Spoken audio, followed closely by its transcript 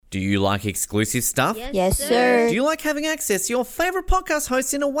Do you like exclusive stuff? Yes, sir. Do you like having access to your favourite podcast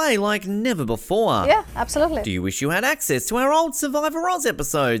hosts in a way like never before? Yeah, absolutely. Do you wish you had access to our old Survivor Oz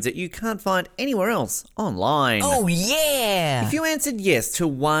episodes that you can't find anywhere else online? Oh, yeah! If you answered yes to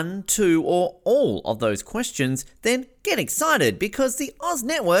one, two, or all of those questions, then get excited because the Oz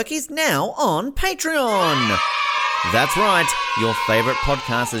Network is now on Patreon. That's right, your favourite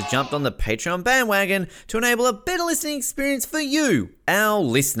podcast has jumped on the Patreon bandwagon to enable a better listening experience for you, our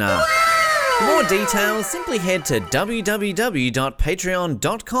listener. For more details, simply head to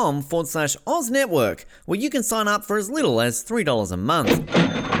www.patreon.com/Oz Network, where you can sign up for as little as $3 a month.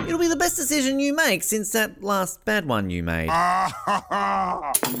 It'll be the best decision you make since that last bad one you made.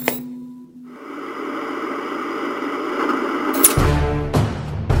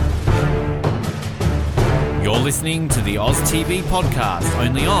 You're listening to the Oz TV podcast,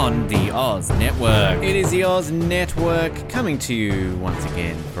 only on the Oz Network. It is the Oz Network coming to you once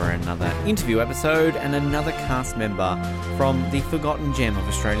again for another interview episode and another cast member from the forgotten gem of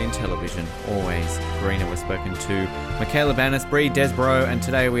Australian television, Always Greener. We've spoken to Michaela Bannis, Bree Desborough, and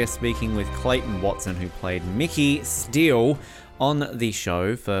today we are speaking with Clayton Watson, who played Mickey Steele on the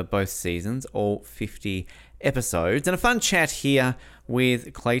show for both seasons, all 50 episodes. And a fun chat here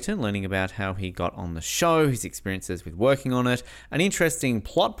with Clayton, learning about how he got on the show, his experiences with working on it, an interesting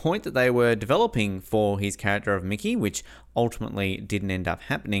plot point that they were developing for his character of Mickey, which ultimately didn't end up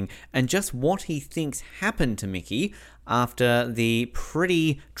happening, and just what he thinks happened to Mickey after the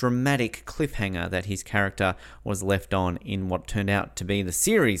pretty dramatic cliffhanger that his character was left on in what turned out to be the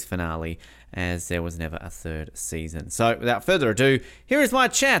series finale, as there was never a third season. So without further ado, here is my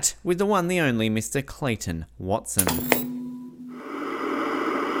chat with the one, the only Mr. Clayton Watson.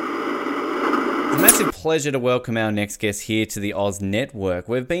 It's a massive pleasure to welcome our next guest here to the Oz Network.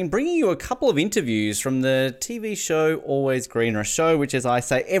 We've been bringing you a couple of interviews from the TV show Always Greener, a show which, as I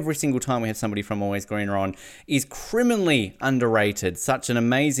say every single time we have somebody from Always Greener on, is criminally underrated. Such an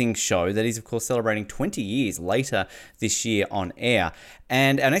amazing show that is, of course, celebrating 20 years later this year on air.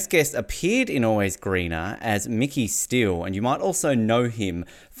 And our next guest appeared in Always Greener as Mickey Steele, and you might also know him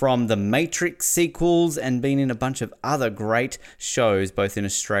from the Matrix sequels and been in a bunch of other great shows, both in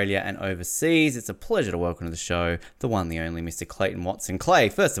Australia and overseas. It's a pleasure to welcome to the show the one, the only Mr. Clayton Watson. Clay,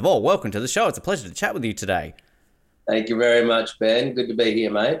 first of all, welcome to the show. It's a pleasure to chat with you today. Thank you very much, Ben. Good to be here,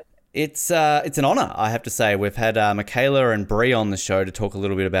 mate. It's an honour, I have to say. We've had Michaela and Bree on the show to talk a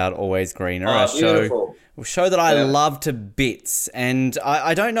little bit about Always Greener, a show that I love to bits. And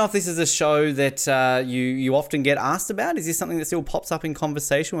I don't know if this is a show that you often get asked about. Is this something that still pops up in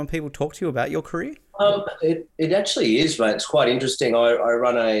conversation when people talk to you about your career? It actually is, mate. It's quite interesting. I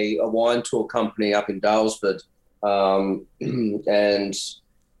run a wine tour company up in Dalesford, and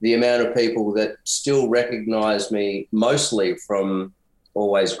the amount of people that still recognise me, mostly from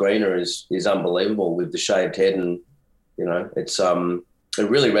Always Greener, is unbelievable, with the shaved head. And you know, it's it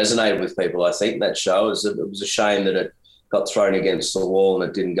really resonated with people. I think that show it was a shame that it got thrown against the wall and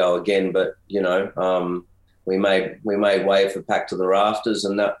it didn't go again, but you know, we made way for Pack to the Rafters,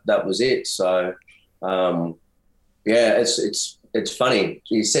 and that was it. So yeah, it's funny.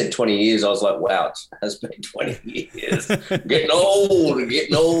 You said 20 years. I was like, wow, it has been 20 years. getting old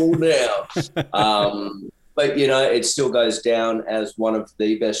now. But, you know, it still goes down as one of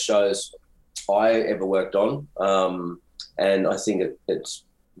the best shows I ever worked on. And I think it's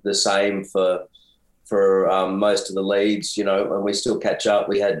the same for most of the leads, you know, and we still catch up.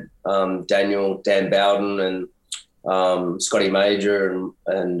 We had Dan Bowden and Scotty Major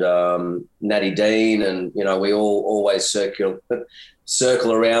and Natty Dean, and, you know, we all always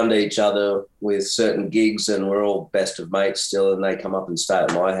circle around each other with certain gigs, and we're all best of mates still, and they come up and stay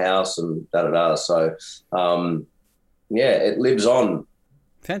at my house and da-da-da. So, yeah, it lives on.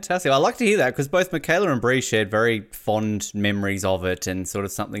 Fantastic. I like to hear that, because both Michaela and Bree shared very fond memories of it, and sort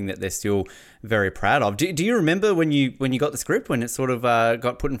of something that they're still very proud of. Do you remember when you got the script, when it sort of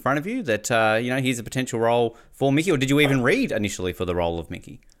got put in front of you that, you know, here's a potential role for Mickey, or did you even read initially for the role of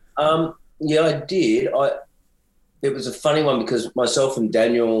Mickey? Yeah, I did. It was a funny one because myself and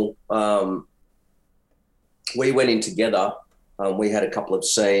Daniel, we went in together. We had a couple of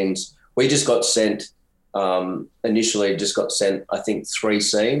scenes. We just got sent, initially just got sent, I think, 3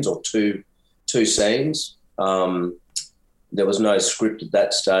 scenes or two scenes. There was no script at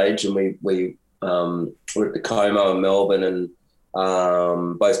that stage, and we were at the Como in Melbourne, and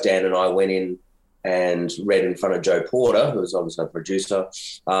both Dan and I went in and read in front of Joe Porter, who was obviously a producer.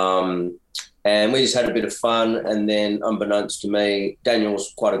 And we just had a bit of fun. And then, unbeknownst to me, Daniel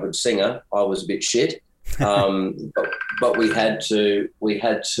was quite a good singer. I was a bit shit. But we had to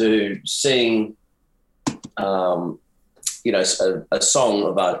sing a song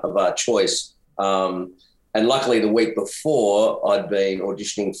of our choice. And luckily, the week before, I'd been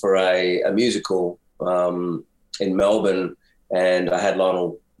auditioning for a musical in Melbourne, and I had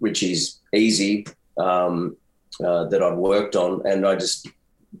Lionel Richie's Easy that I'd worked on, and I just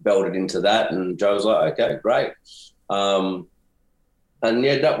belted into that. And Joe was like, "Okay, great." And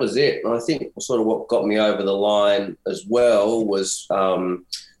yeah, that was it. And I think sort of what got me over the line as well was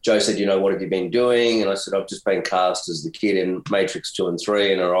Joe said, "What have you been doing?" And I said, "I've just been cast as the kid in Matrix 2 and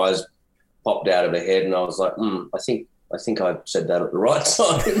 3, and her eyes popped out of her head." And I was like, I think I said that at the right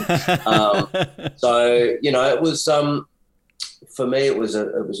time. So, it was, for me, it was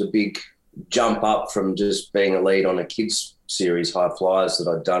a big jump up from just being a lead on a kids series, High Flyers, that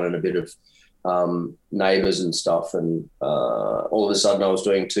I'd done, and a bit of Neighbours and stuff. And all of a sudden I was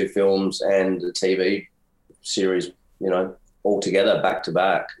doing 2 films and a TV series, all together back to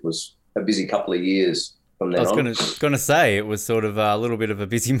back. It was a busy couple of years from then on. I was going to say, it was sort of a little bit of a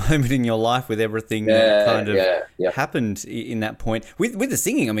busy moment in your life with everything that kind of happened in that point. With the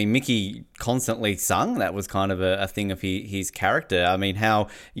singing, I mean, Mickey constantly sung. That was kind of a thing of his character. I mean, how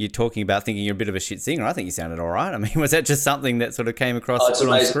you're talking about thinking you're a bit of a shit singer. I think you sounded all right. I mean, was that just something that sort of came across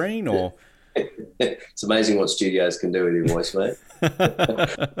on screen, or? It's amazing what studios can do with your voice, mate.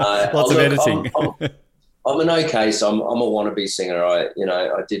 Lots of editing. I'm an okay, so I'm a wannabe singer. I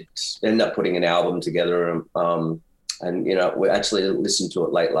did end up putting an album together, and we actually listened to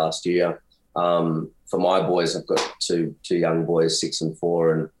it late last year. For my boys, I've got two young boys, 6 and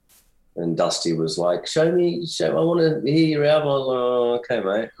 4, and Dusty was like, show me, I want to hear your album. I was like, "Oh, okay,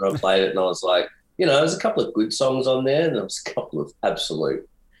 mate." And I played it, and I was like, there's a couple of good songs on there, and there was a couple of absolute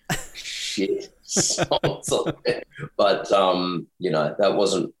shit songs on there. But that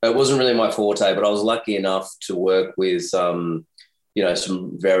wasn't really my forte. But I was lucky enough to work with some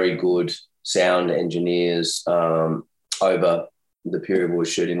very good sound engineers over the period we were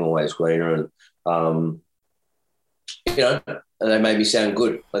shooting Always Greener, and and they made me sound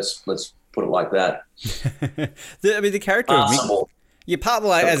good. Let's put it like that. The character of Mickey. Yeah,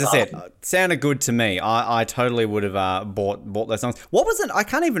 as I said, sounded good to me. I totally would have bought those songs. What was it? I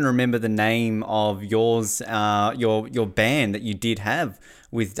can't even remember the name of yours, your band that you did have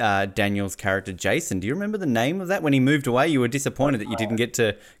with Daniel's character Jason. Do you remember the name of that? When he moved away, you were disappointed that you didn't get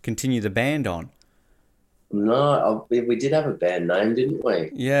to continue the band on. No, we did have a band name, didn't we?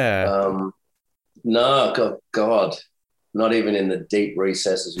 Yeah. No, God, not even in the deep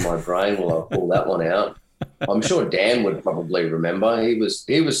recesses of my brain will I pull that one out. I'm sure Dan would probably remember. He was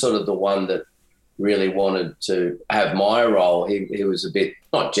sort of the one that really wanted to have my role. He was a bit,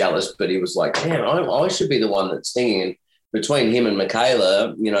 not jealous, but he was like, "Damn, I should be the one that's singing." And between him and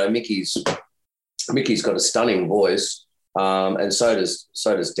Michaela, Mickey's got a stunning voice, and so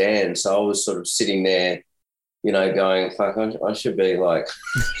does Dan. So I was sort of sitting there, going, "Fuck, I should be like,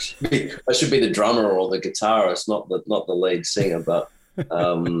 I should be the drummer or the guitarist, not the lead singer." But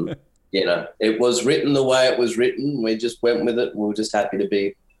it was written the way it was written. We just went with it. We were just happy to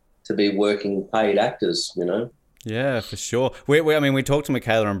be working paid actors, Yeah, for sure. We talked to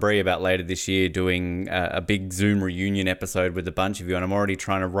Michaela and Bree about later this year doing a big Zoom reunion episode with a bunch of you, and I'm already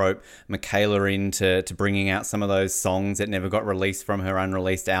trying to rope Michaela into bringing out some of those songs that never got released from her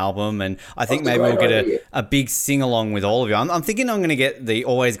unreleased album, and I think maybe we'll get a big sing-along with all of you. I'm thinking I'm going to get the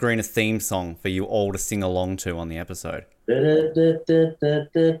Always Greener theme song for you all to sing along to on the episode. Yeah.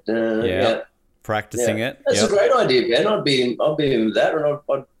 Practicing it. That's a great idea, Ben. I'd be in with that,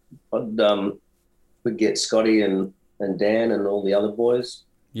 and we'd get Scotty and Dan and all the other boys.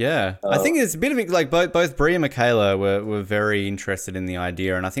 Yeah, I think it's a bit of it, like both Brie and Michaela were very interested in the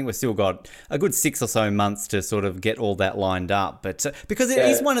idea, and I think we've still got a good 6 or so months to sort of get all that lined up. But because it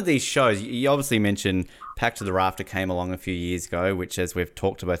is one of these shows, you obviously mentioned Packed to the Rafter came along a few years ago, which, as we've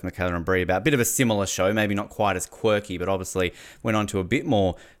talked to both Michaela and Brie about, a bit of a similar show, maybe not quite as quirky, but obviously went on to a bit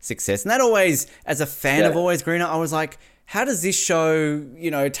more success. And that always, as a fan of Always Greener, I was like, how does this show,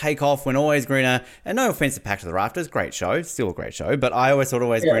 take off when Always Greener, and no offense to Packed to the Rafters, great show, still a great show, but I always thought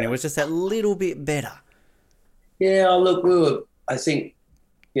Always Greener was just that little bit better. Yeah, look, we were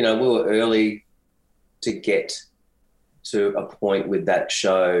early to get to a point with that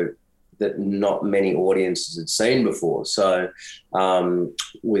show that not many audiences had seen before. So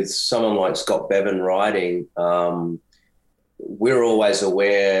with someone like Scott Bevan writing, we're always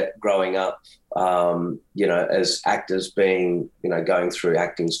aware growing up, as actors being, going through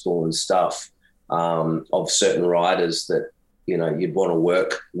acting school and stuff, of certain writers that, you'd want to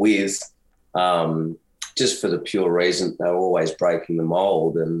work with, just for the pure reason they're always breaking the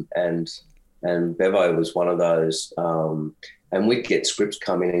mold. And Bevo was one of those. and we'd get scripts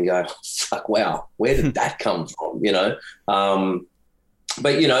come in and go, fuck, wow, where did that come from? You know,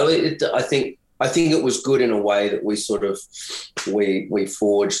 but you know, I think it was good in a way that we sort of we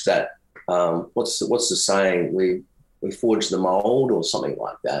forged that. What's the saying? We forged the mold or something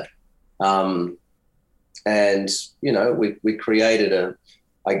like that. And you know, we created a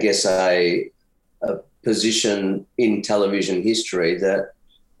position in television history that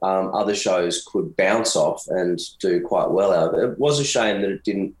other shows could bounce off and do quite well out of it. It was a shame that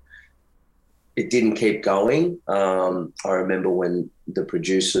it didn't keep going. I remember when the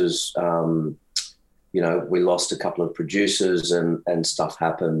producers, you know, we lost a couple of producers and stuff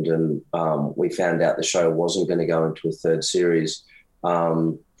happened, and we found out the show wasn't going to go into a third series.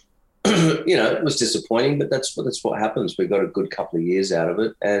 You know, it was disappointing, but that's what happens. We got a good couple of years out of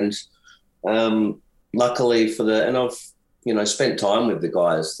it, and luckily and I've, you know, spent time with the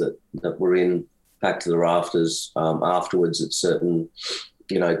guys that were in Back to the Rafters afterwards at certain,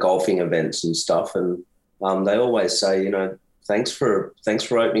 you know, golfing events and stuff, and they always say, you know, thanks for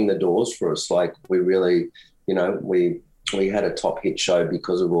opening the doors for us. Like, we really, you know, we had a top hit show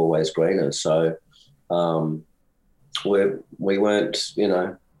because of Always Greener. So we weren't, you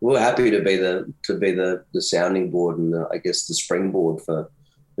know, we were happy to be the sounding board and I guess the springboard for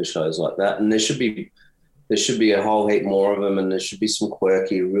shows like that. And there should be a whole heap more of them, and there should be some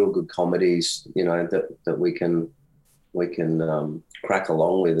quirky, real good comedies, you know, that we can crack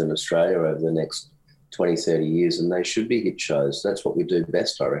along with in Australia over the next 20, 30 years, and they should be hit shows. That's what we do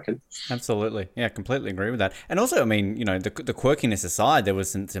best, I reckon. Absolutely. Yeah, completely agree with that. And also, I mean, you know, the quirkiness aside, there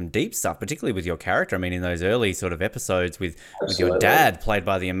was some deep stuff, particularly with your character. I mean, in those early sort of episodes with your dad, played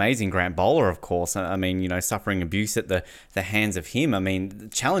by the amazing Grant Bowler, of course. I mean, you know, suffering abuse at the hands of him. I mean,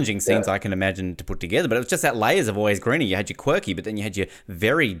 challenging scenes I can imagine to put together, but it was just that layers of Always Greener. You had your quirky, but then you had your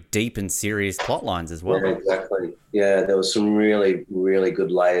very deep and serious plot lines as well. Yeah, exactly. Yeah, there was some really, really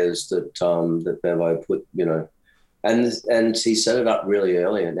good layers that Bevo put, you know, and he set it up really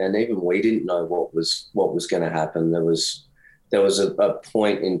early, and even we didn't know what was going to happen. There was a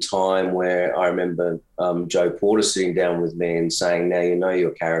point in time where I remember Joe Porter sitting down with me and saying, "Now you know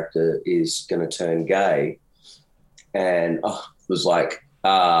your character is going to turn gay," and I was like,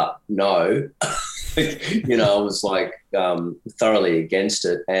 "No," you know, I was like thoroughly against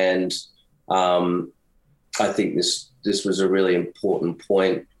it, and I think this was a really important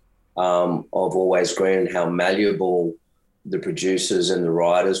point of Always Green, and how malleable the producers and the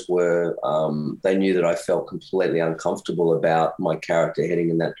writers were. They knew that I felt completely uncomfortable about my character heading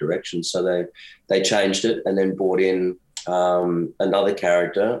in that direction, so they changed it and then brought in another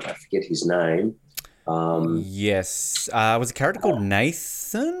character. I forget his name. Yes, was a character called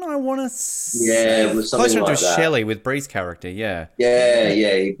Nathan, I want to say. Yeah, it was something closer like to that. Shelley with Bree's character. Yeah.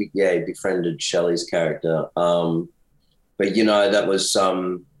 He befriended Shelley's character. But you know, that was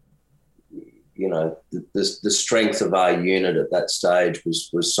you know, the strength of our unit at that stage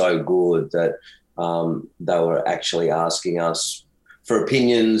was so good that they were actually asking us for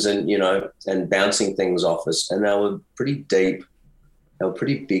opinions and, you know, and bouncing things off us, and they were pretty deep. They were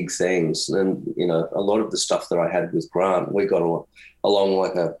pretty big things, and you know, a lot of the stuff that I had with Grant, we got along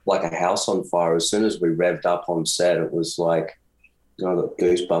like a house on fire. As soon as we revved up on set, it was like, you know, I've got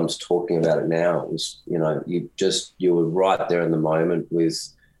goosebumps talking about it now. It was, you know, you were right there in the moment with,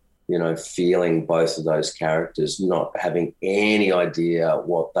 you know, feeling both of those characters, not having any idea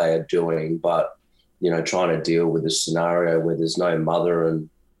what they are doing, but, you know, trying to deal with a scenario where there's no mother. And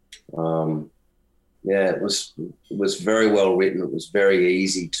it was very well written. It was very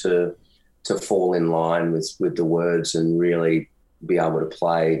easy to fall in line with the words and really be able to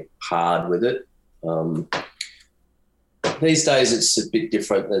play hard with it. These days it's a bit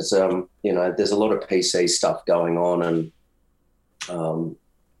different. There's you know, there's a lot of PC stuff going on, and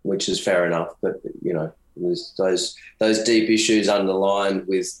which is fair enough, but you know, there's those deep issues underlined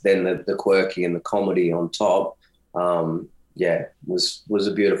with then the quirky and the comedy on top. Was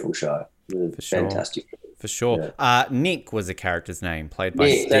a beautiful show. For sure. Fantastic. For sure. Yeah. Nick was the character's name, played by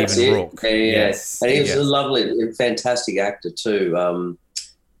Nick, Stephen Rook. Yeah. Yes. And he was a lovely, fantastic actor too.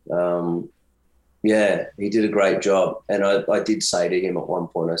 He did a great job. And I did say to him at one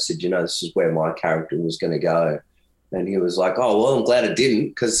point, I said, you know, this is where my character was going to go. And he was like, oh, well, I'm glad it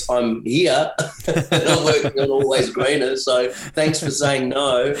didn't, because I'm here and I'm working on Always Greener. So thanks for saying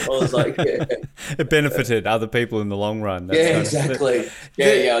no. I was like, yeah. It benefited other people in the long run. Exactly.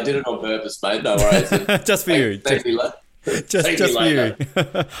 Yeah, I did it on purpose, mate. No worries. Just for you. Thank you. Just for you.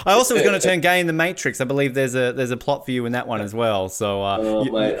 I also was going to turn gay in The Matrix. I believe there's a plot for you in that one as well. So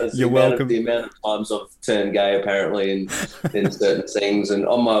mate, you're welcome. The amount of times I've turned gay apparently in certain things, and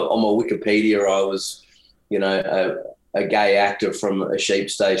on my Wikipedia I was, you know, a gay actor from a sheep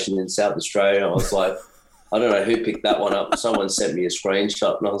station in South Australia. I was like, I don't know who picked that one up. Someone sent me a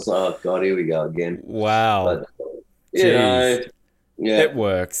screenshot, and I was like, oh God, here we go again. Wow. But you know, yeah, it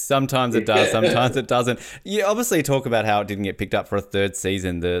works. Sometimes it does. Sometimes it doesn't. You obviously talk about how it didn't get picked up for a third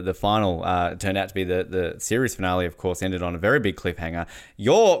season. The final turned out to be the series finale. Of course, ended on a very big cliffhanger.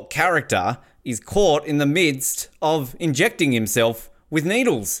 Your character is caught in the midst of injecting himself with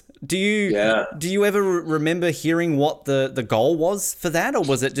needles. Do you ever remember hearing what the goal was for that, or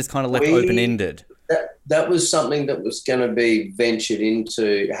was it just kind of left open-ended? That was something that was going to be ventured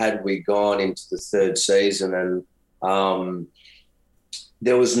into had we gone into the third season, and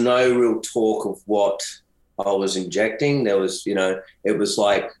there was no real talk of what I was injecting. There was, it was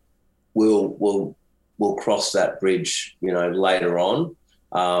like we'll cross that bridge, later on.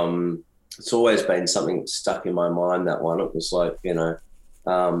 It's always been something stuck in my mind, that one. It was like, and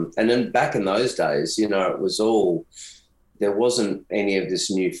then back in those days, it was all, there wasn't any of this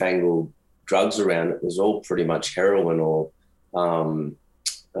newfangled drugs around. It was all pretty much heroin or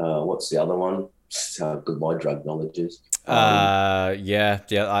what's the other one? How good my drug knowledge is. I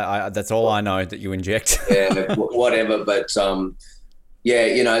that's all I know that you inject. Yeah, whatever. But that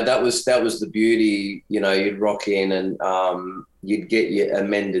was the beauty. You'd rock in and you'd get your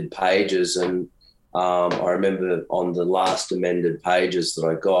amended pages, and I remember on the last amended pages that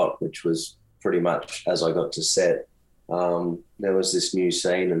I got, which was pretty much as I got to set, there was this new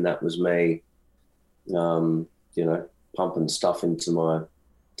scene, and that was me, pumping stuff into my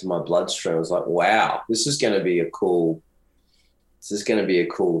bloodstream. I was like, wow, this is going to be a cool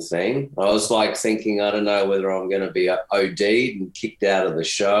thing. I was like thinking, I don't know whether I'm going to be OD'd and kicked out of the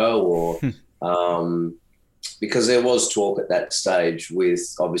show or because there was talk at that stage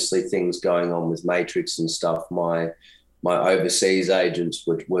with obviously things going on with Matrix and stuff. My overseas agents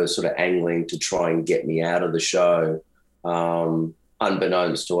were sort of angling to try and get me out of the show.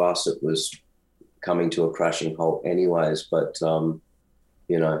 Unbeknownst to us, it was coming to a crashing halt anyways. But,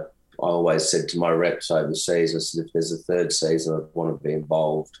 I always said to my reps overseas, I said, if there's a third season, I'd want to be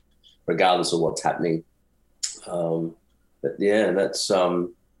involved, regardless of what's happening. But yeah, that's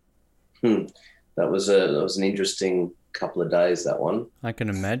that was an interesting couple of days, that one. I can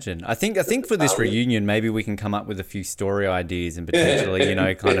imagine. I think for this reunion, maybe we can come up with a few story ideas and potentially,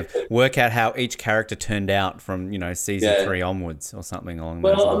 kind of work out how each character turned out from, season 3 onwards or something along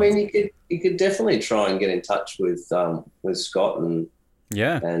those lines. Well, I mean, you could definitely try and get in touch with Scott and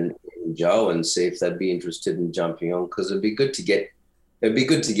Joe and see if they'd be interested in jumping on, because it'd be good to get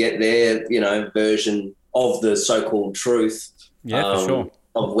their, version of the so-called truth. Yeah, for sure.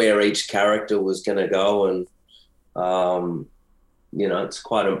 Of where each character was going to go, and it's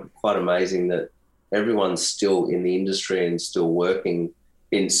quite amazing that everyone's still in the industry and still working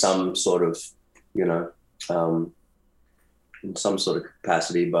in some sort of, in some sort of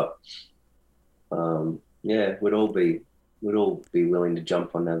capacity. But we'd all be willing to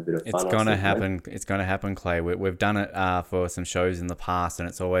jump on that bit of fun. It's going to happen. It's going to happen, Clay. We've done it for some shows in the past, and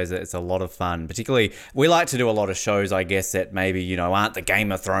it's a lot of fun. Particularly, we like to do a lot of shows, I guess, that maybe, aren't the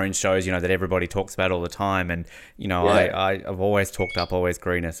Game of Thrones shows, that everybody talks about all the time. And, I've always talked up, always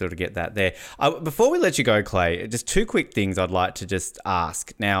greener, so to get that there. Before we let you go, Clay, just two quick things I'd like to just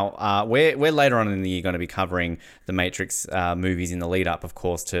ask. Now, we're later on in the year going to be covering the Matrix movies in the lead up, of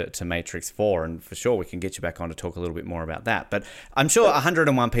course, to Matrix 4. And for sure, we can get you back on to talk a little bit more about that. But I'm sure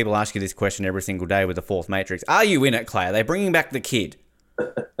 101 people ask you this question every single day with the fourth Matrix. Are you in it, Clay? Are they bringing back the kid?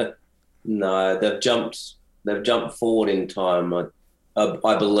 No, they've jumped forward in time.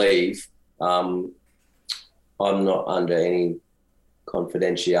 I believe. I'm not under any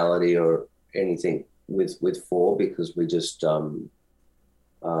confidentiality or anything with 4, because we just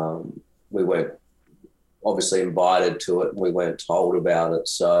we weren't obviously invited to it. We weren't told about it.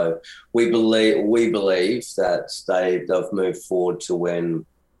 So we believe that they've moved forward to when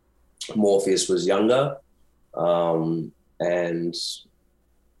Morpheus was younger. And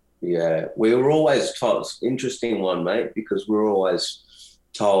yeah, we were always told, interesting one, mate, because we were always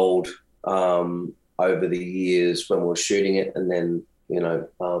told over the years when we were shooting it, and then,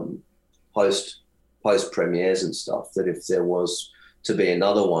 post premieres and stuff, that if there was to be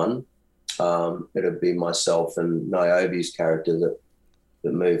another one, it'd be myself and Niobe's character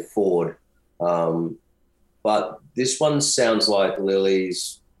that moved forward. But this one sounds like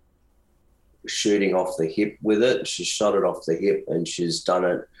Lily's shooting off the hip with it. She shot it off the hip, and she's done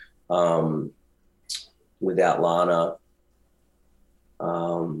it without Lana.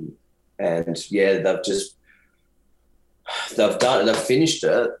 And yeah, they've finished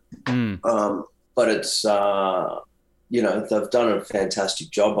it. But it's they've done a fantastic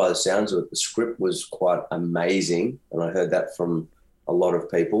job by the sounds of it. The script was quite amazing, and I heard that from a lot of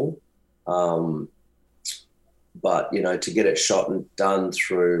people. But, to get it shot and done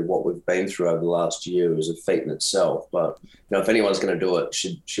through what we've been through over the last year is a feat in itself. But, if anyone's going to do it,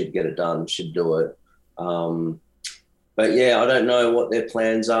 should get it done, should do it. But, yeah, I don't know what their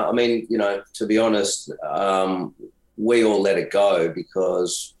plans are. I mean, to be honest, we all let it go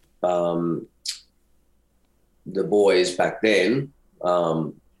because the boys back then,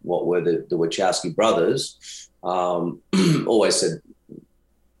 what were the Wachowski brothers, always said,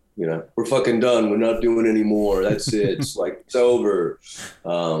 we're fucking done. We're not doing any more. That's it. It's like, it's over.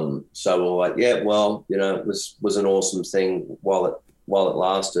 So we're like, yeah, well, it was an awesome thing while it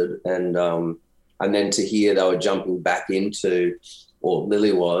lasted. And then to hear they were jumping back into, or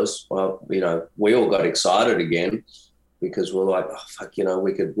Lily was, well, we all got excited again because we're like, oh, fuck,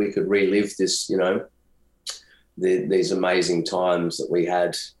 we could relive this, these amazing times that we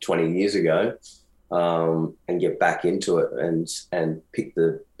had 20 years ago. And get back into it and pick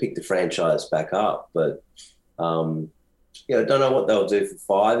the franchise back up. But I don't know what they'll do for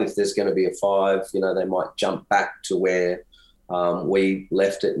 5. If there's going to be a 5, they might jump back to where we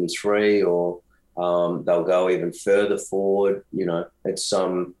left it in 3, or they'll go even further forward. It's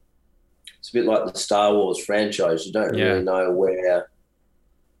a bit like the Star Wars franchise. You don't really know where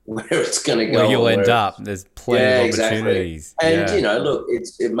it's going to go. Where you'll end up. There's plenty of opportunities. Exactly. And, look,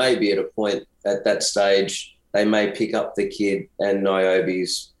 it may be at a point at that stage, they may pick up the kid and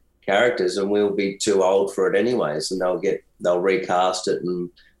Niobe's characters, and we'll be too old for it anyways, and they'll recast it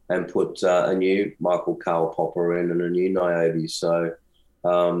and put a new Michael Karl Popper in and a new Niobe. So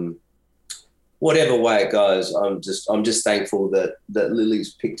whatever way it goes, I'm just thankful that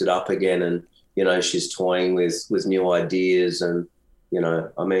Lily's picked it up again, and she's toying with new ideas. And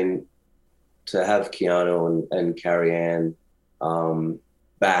I mean, to have Keanu and Carrie Ann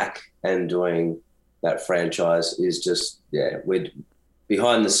back and doing that franchise is just, we're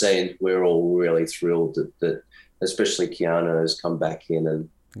behind the scenes. We're all really thrilled that especially Keanu has come back in and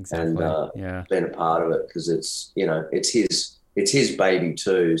been a part of it, because it's his baby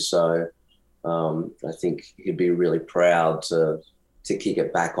too. So I think he'd be really proud to kick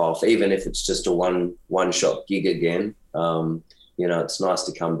it back off, even if it's just a one shot gig again. It's nice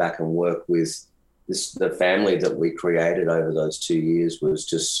to come back and work with the family that we created over those 2 years was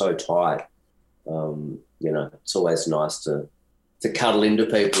just so tight. It's always nice to cuddle into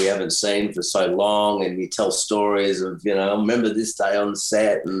people we haven't seen for so long, and you tell stories of, I remember this day on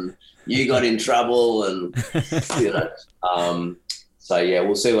set and you got in trouble, and, so yeah,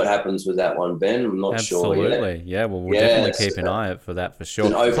 we'll see what happens with that one, Ben. I'm not sure yet. Absolutely. Yeah, well, we'll definitely keep an eye out for that for sure.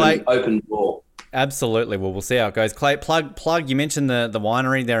 It's an open door. Absolutely. Well, we'll see how it goes. Clay, plug. You mentioned the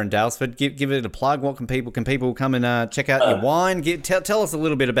winery there in Dalesford. Give it a plug. What can people come and check out your wine? Tell us a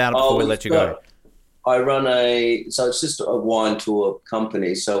little bit about it before we let you go. I run so it's just a wine tour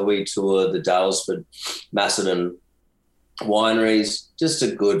company. So we tour the Dalesford, Macedon wineries. Just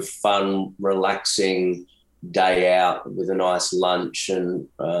a good, fun, relaxing day out with a nice lunch and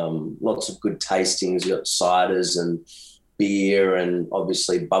lots of good tastings. You got ciders and beer, and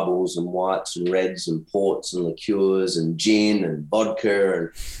obviously bubbles and whites and reds and ports and liqueurs and gin and vodka,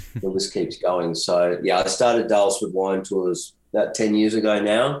 and the list keeps going. So yeah, I started Dalesford Wine Tours about 10 years ago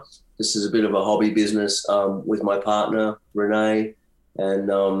now. This is a bit of a hobby business with my partner Renee,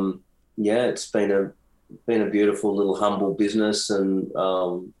 and it's been a beautiful little humble business, and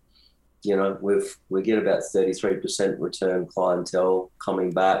we get about 33% return clientele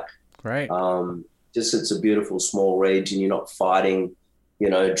coming back. Great. Just it's a beautiful small region. You're not fighting,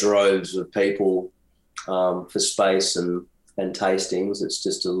 droves of people for space and tastings. It's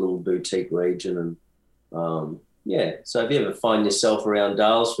just a little boutique region. And so if you ever find yourself around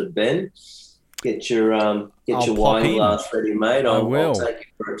Dalesford, Ben, get your wine glass ready, mate. I'll take you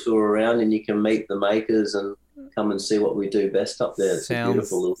for a tour around, and you can meet the makers and come and see what we do best up there. It's a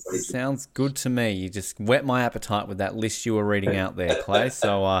beautiful little region. Sounds good to me. You just whet my appetite with that list you were reading out there, Clay.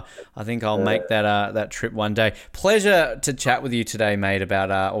 So I think I'll make that trip one day. Pleasure to chat with you today, mate, about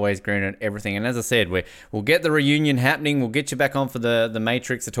Always Green and everything. And as I said, we'll get the reunion happening. We'll get you back on for the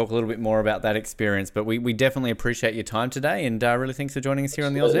Matrix to talk a little bit more about that experience. But we definitely appreciate your time today, and really thanks for joining us here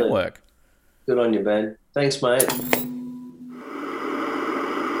on the Oz Network. Good on you, Ben. Thanks, mate.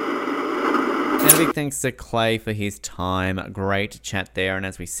 And a big thanks to Clay for his time. Great chat there. And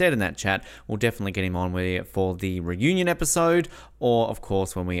as we said in that chat, we'll definitely get him on for the reunion episode or of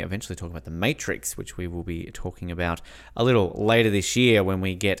course when we eventually talk about The Matrix, which we will be talking about a little later this year when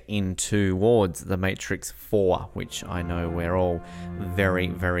we get in towards The Matrix 4, which I know we're all very,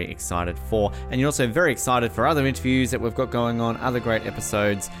 very excited for. And you're also very excited for other interviews that we've got going on, other great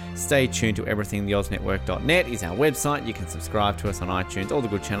episodes. Stay tuned to everything. TheOzNetwork.net is our website. You can subscribe to us on iTunes, all the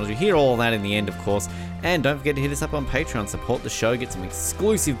good channels. You hear all that in the end, of course. And don't forget to hit us up on Patreon. Support the show, get some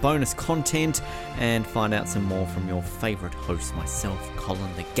exclusive bonus content, and find out some more from your favourite hosts, myself,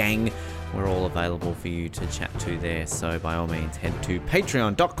 Colin, the gang. We're all available for you to chat to there. So by all means, head to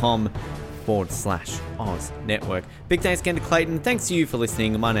patreon.com/Oz Network. Big thanks again to Clayton. Thanks to you for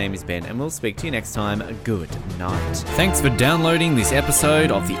listening. My name is Ben, and we'll speak to you next time. Good night. Thanks for downloading this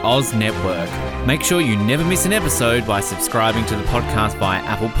episode of the Oz Network. Make sure you never miss an episode by subscribing to the podcast via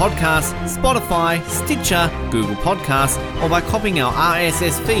Apple Podcasts, Spotify, Stitcher, Google Podcasts, or by copying our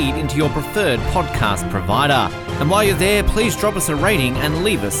RSS feed into your preferred podcast provider. And while you're there, please drop us a rating and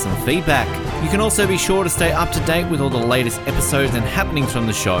leave us some feedback. You can also be sure to stay up to date with all the latest episodes and happenings from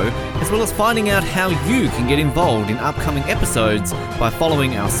the show, as well as finding out how you can get involved in upcoming episodes by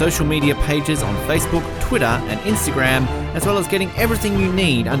following our social media pages on Facebook, Twitter, and Instagram, as well as getting everything you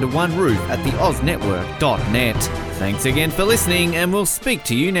need under one roof at theoznetwork.net. Thanks again for listening, and we'll speak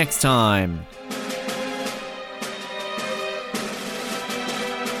to you next time.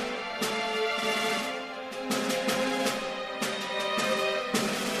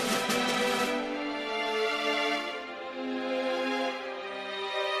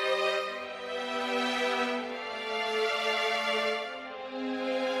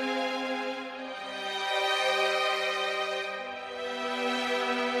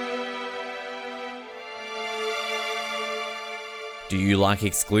 Do you like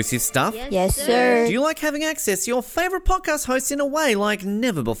exclusive stuff? Yes, sir. Do you like having access to your favourite podcast hosts in a way like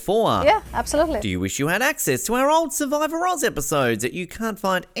never before? Yeah, absolutely. Do you wish you had access to our old Survivor Oz episodes that you can't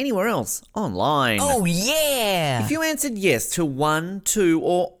find anywhere else online? Oh, yeah! If you answered yes to one, two,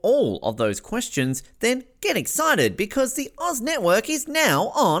 or all of those questions, then get excited because the Oz Network is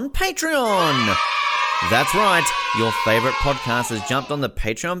now on Patreon. That's right, your favourite podcast has jumped on the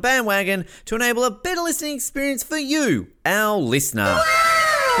Patreon bandwagon to enable a better listening experience for you, our listener.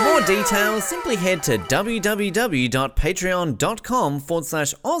 For more details, simply head to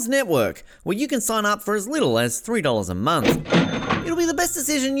www.patreon.com/Oz Network, where you can sign up for as little as $3 a month. It'll be the best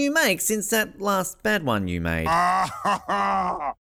decision you make since that last bad one you made.